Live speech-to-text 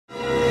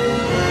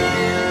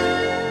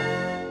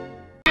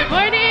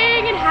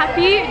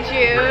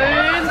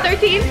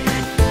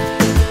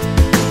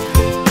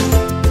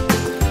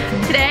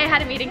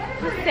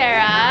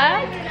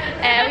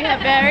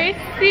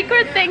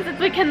secret things that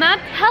we cannot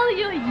tell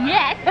you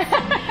yet,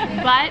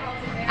 but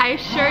I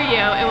assure you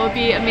it will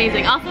be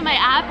amazing. Also, my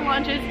app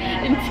launches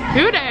in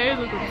 2 days,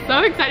 which I'm so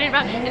excited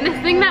about. And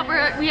this thing that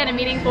we had a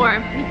meeting for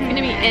is going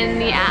to be in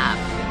the app.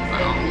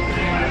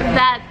 So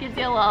that gives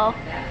you a little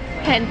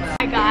hint.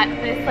 I got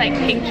this like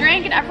pink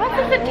drink, and everyone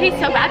says it tastes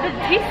so bad, but it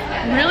tastes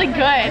really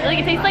good. Like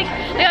it tastes like,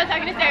 I was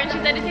talking to Sarah and she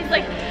said it tastes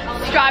like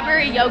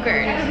strawberry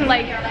yogurt.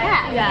 Like,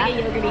 yeah. Like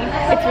yogurty.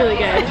 It's really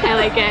good. I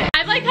like it.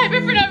 I'm like hyper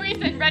for no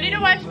reason. Ready to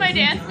watch my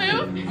dance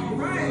move?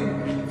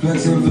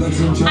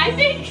 I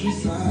think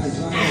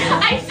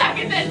I suck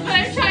at this, but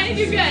I'm trying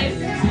to do good.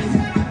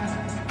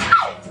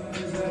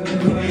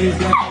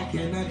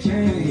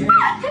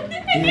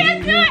 I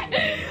can't do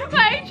it.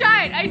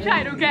 I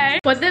tried, okay?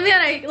 One thing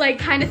that I like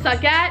kind of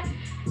suck at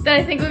that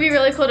I think would be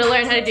really cool to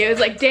learn how to do is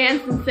like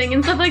dance and sing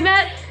and stuff like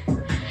that.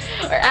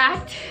 Or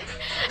act.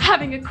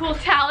 Having a cool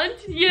talent,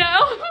 you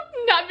know?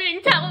 Not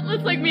being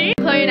talentless like me.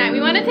 Chloe and I,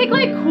 we want to take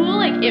like cool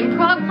like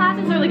improv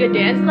classes or like a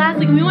dance class.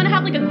 Like we want to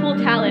have like a cool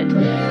talent.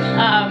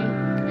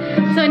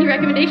 So any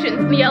recommendations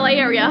in the LA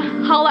area,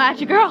 holla at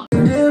you, girl.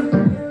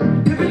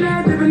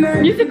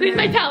 Musically is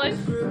my talent.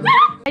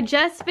 I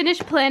just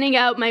finished planning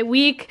out my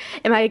week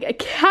and my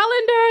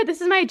calendar.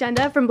 This is my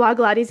agenda from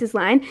Blogilates'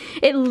 line.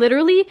 It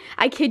literally,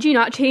 I kid you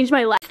not, changed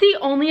my life. It's the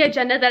only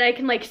agenda that I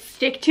can like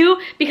stick to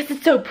because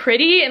it's so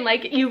pretty and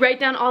like you write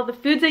down all the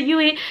foods that you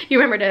eat. You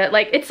remember to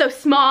like, it's so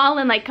small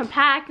and like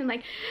compact and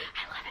like,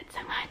 I love it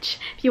so much.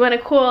 If you want a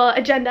cool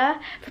agenda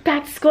for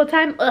back to school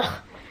time,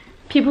 ugh.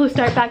 People who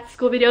start back to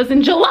school videos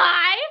in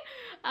July,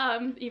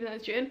 even though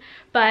it's June,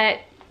 but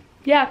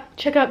yeah,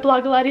 check out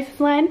Blogilates'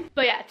 line.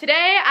 But yeah,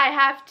 today I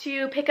have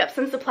to pick up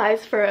some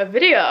supplies for a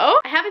video.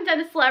 I haven't done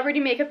a celebrity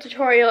makeup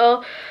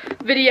tutorial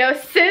video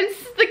since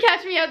the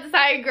Catch Me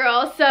Outside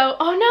girl, so,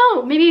 oh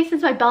no, maybe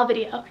since my Belle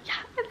video.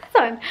 Yeah, that's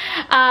on.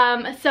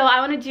 So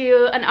I want to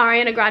do an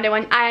Ariana Grande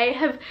one. I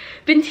have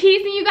been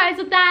teasing you guys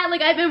with that.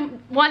 Like, I've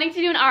been wanting to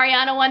do an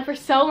Ariana one for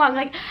so long.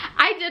 Like,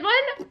 I did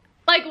one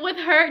like with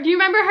her. Do you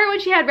remember her when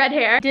she had red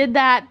hair? Did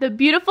that, the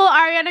beautiful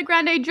Ariana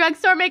Grande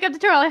drugstore makeup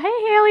tutorial.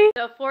 Hey Haley.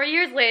 So 4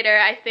 years later,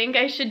 I think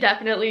I should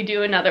definitely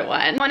do another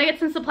one. I want to get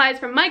some supplies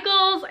from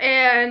Michael's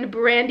and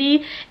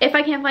Brandy. If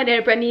I can't find it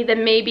at Brandy,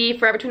 then maybe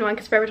Forever 21,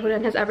 because Forever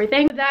 21 has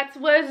everything. That's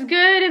what's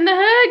good in the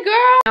hood,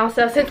 girl.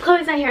 Also, since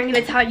Chloe's not here, I'm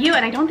gonna tell you,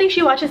 and I don't think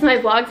she watches my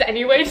vlogs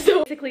anyway,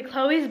 so basically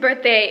Chloe's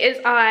birthday is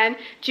on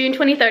June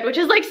 23rd, which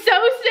is like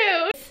so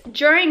soon. It's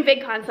during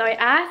VidCon, so I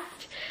asked,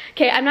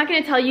 okay, I'm not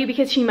gonna tell you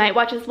because she might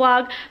watch this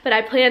vlog, but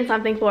I planned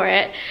something for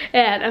it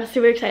and I'm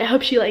super excited. I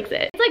hope she likes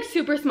it. It's like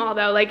super small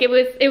though, like it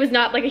was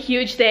not like a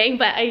huge thing,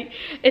 but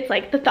it's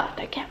like the thought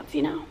that counts,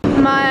 you know.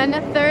 I'm on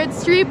 3rd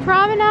Street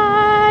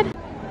Promenade.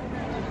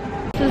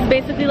 This is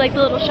basically like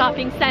the little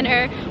shopping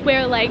center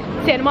where like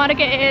Santa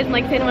Monica is and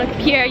like Santa Monica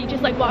Pier. You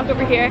just like walk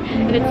over here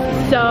and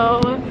it's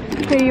so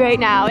pretty right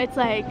now. It's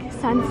like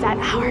sunset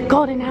hour,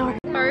 golden hour.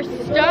 First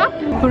stop,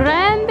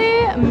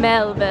 Brandy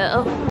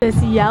Melville. This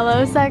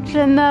yellow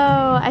section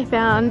though, I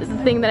found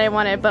the thing that I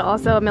wanted, but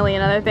also a million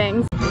other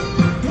things.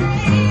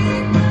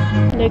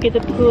 Look at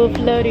the pool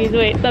floaties.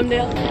 Wait,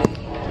 thumbnail.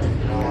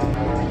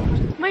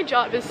 My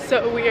job is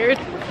so weird.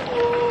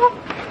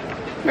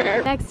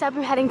 Next up,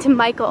 I'm heading to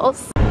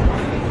Michael's.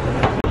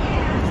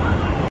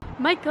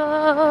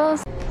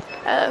 Michael's.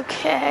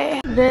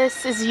 Okay,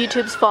 this is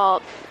YouTube's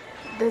fault.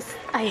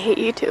 I hate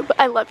YouTube.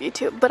 I love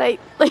YouTube, but I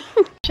like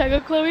check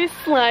out Chloe's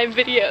slime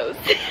videos.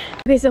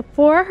 Okay, so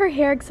for her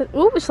hair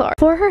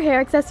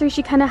accessory,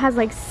 she kind of has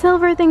like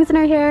silver things in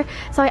her hair.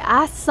 So I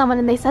asked someone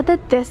and they said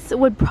that this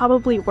would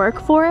probably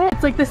work for it.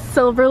 It's like the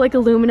silver like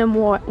aluminum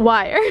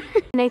wire.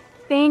 And I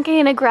think I'm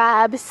gonna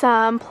grab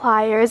some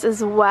pliers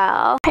as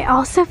well. I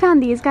also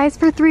found these guys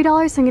for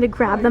 $3, so I'm gonna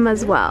grab them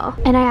as well.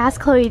 And I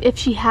asked Chloe if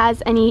she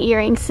has any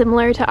earrings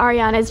similar to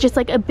Ariana's, just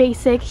like a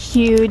basic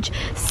huge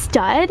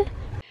stud.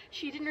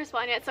 She didn't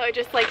respond yet, so I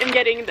just like am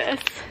getting this.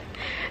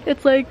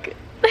 It's like,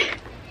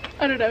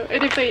 I don't know.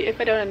 And if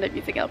I don't end up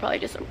using it, I'll probably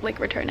just like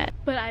return it.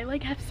 But I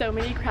like have so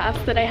many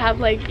crafts that I have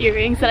like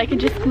earrings that I can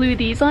just glue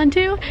these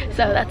onto.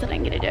 So that's what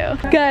I'm gonna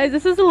do. Guys,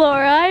 this is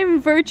Laura. I'm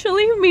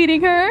virtually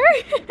meeting her.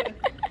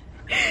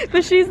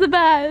 But she's the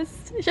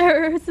best.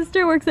 Her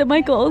sister works at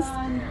Michael's.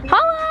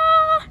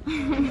 Holla!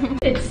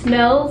 It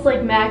smells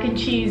like mac and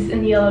cheese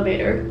in the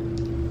elevator.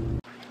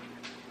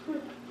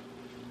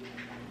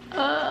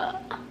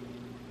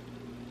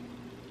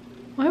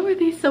 Why were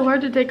these so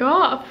hard to take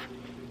off?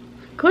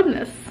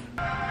 Goodness.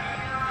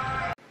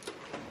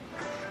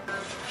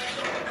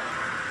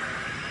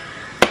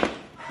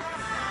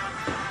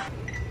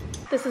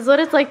 This is what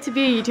it's like to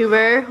be a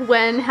YouTuber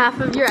when half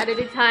of your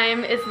editing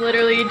time is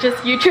literally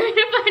just you trying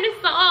to find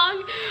a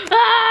song.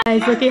 Ah!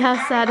 Guys, look at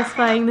how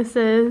satisfying this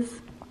is.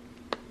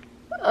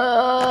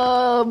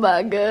 Oh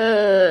my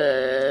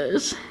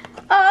gosh.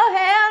 Oh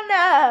hell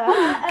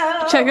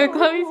no. Check out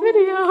Chloe's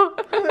video.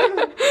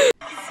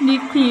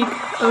 Sneak peek.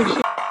 Oh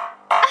shit.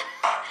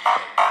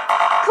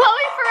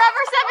 Chloe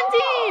Forever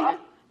 17!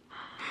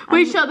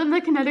 Wait, show them the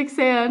kinetic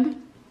sand.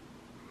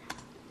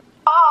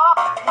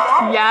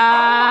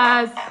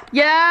 Yes!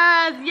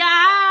 Yes!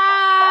 Yes!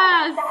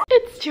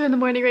 2 in the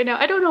morning right now.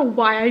 I don't know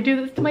why I do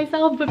this to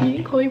myself, but me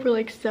and Chloe were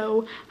like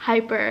so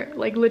hyper,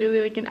 like literally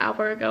like an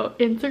hour ago.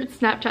 Insert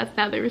Snapchats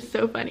now, they were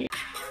so funny.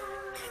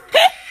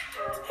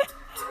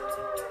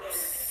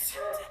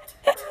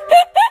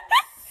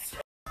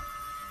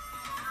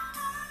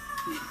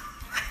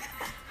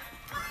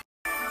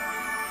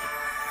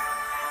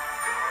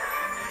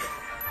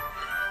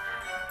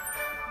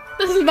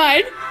 This is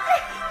mine.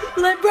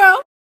 Lit, bro.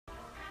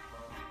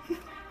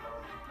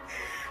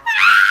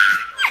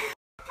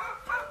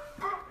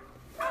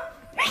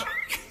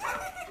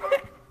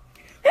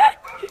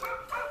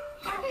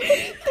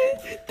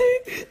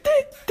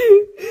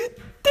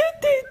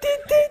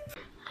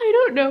 I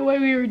don't know why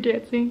we were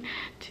dancing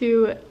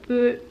to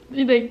the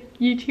like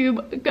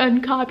YouTube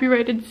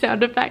uncopyrighted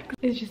sound effects.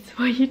 It's just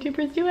what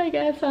YouTubers do, I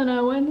guess, on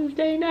a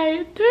Wednesday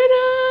night. Turn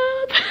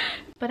up!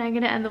 But I'm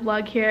gonna end the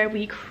vlog here.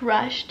 We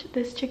crushed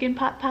this chicken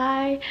pot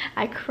pie.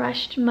 I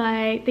crushed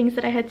my things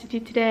that I had to do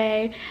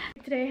today.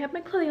 Today I have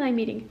my clothing line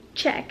meeting.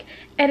 Check.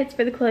 Edits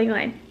for the clothing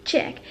line.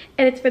 Check.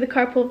 Edits for the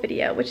carpool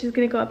video, which is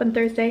gonna go up on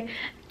Thursday.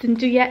 Didn't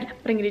do yet,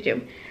 but I'm gonna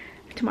do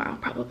tomorrow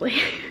probably.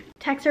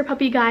 Text our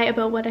puppy guy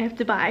about what I have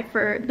to buy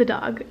for the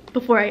dog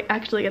before I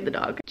actually get the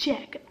dog.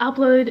 Check.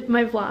 Upload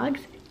my vlogs.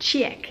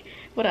 Check.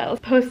 What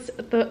else? Post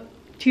the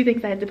 2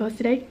 things I had to post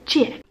today.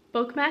 Check.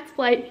 Book Matt's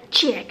flight,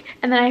 check.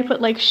 And then I put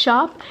like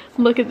shop,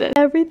 look at this.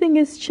 Everything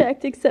is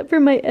checked except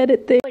for my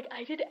edit thing. Like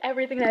I did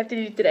everything I have to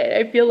do today.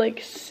 I feel like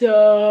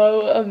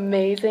so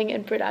amazing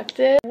and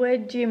productive. I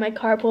would do my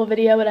carpool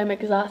video, but I'm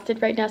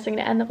exhausted right now, so I'm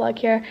gonna end the vlog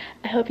here.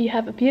 I hope you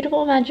have a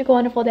beautiful, magical,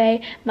 wonderful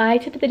day. My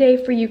tip of the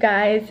day for you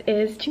guys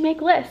is to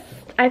make lists.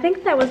 I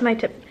think that was my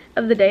tip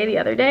of the day the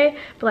other day,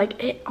 but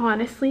like it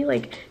honestly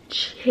like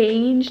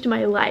changed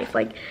my life.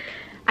 Like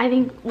I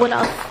think what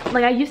else,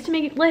 like I used to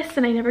make lists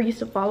and I never used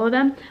to follow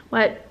them.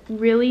 What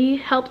really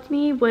helped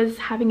me was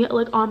having it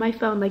like on my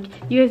phone. Like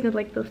you guys know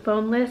like the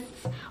phone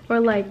lists, or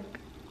like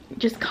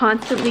just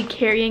constantly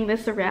carrying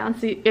this around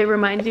so it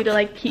reminds you to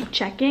like keep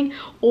checking.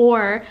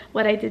 Or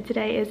what I did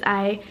today is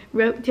I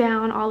wrote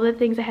down all the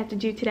things I had to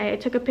do today. I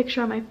took a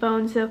picture on my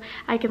phone so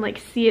I can like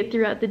see it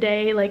throughout the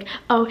day. Like,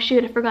 oh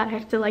shoot, I forgot I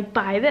have to like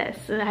buy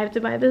this, and I have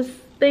to buy this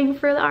thing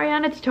for the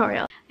Ariana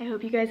tutorial. I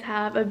hope you guys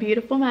have a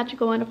beautiful,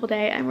 magical, wonderful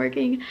day. I'm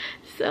working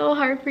so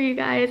hard for you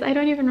guys. I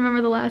don't even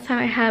remember the last time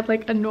I had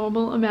like a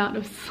normal amount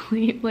of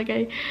sleep. Like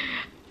I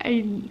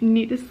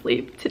need to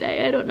sleep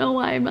today. I don't know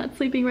why I'm not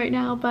sleeping right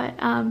now, but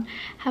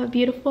have a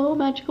beautiful,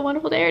 magical,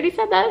 wonderful day. I already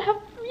said that.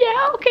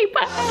 Yeah, okay,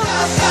 bye.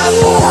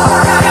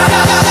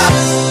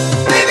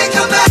 Baby,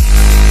 come back.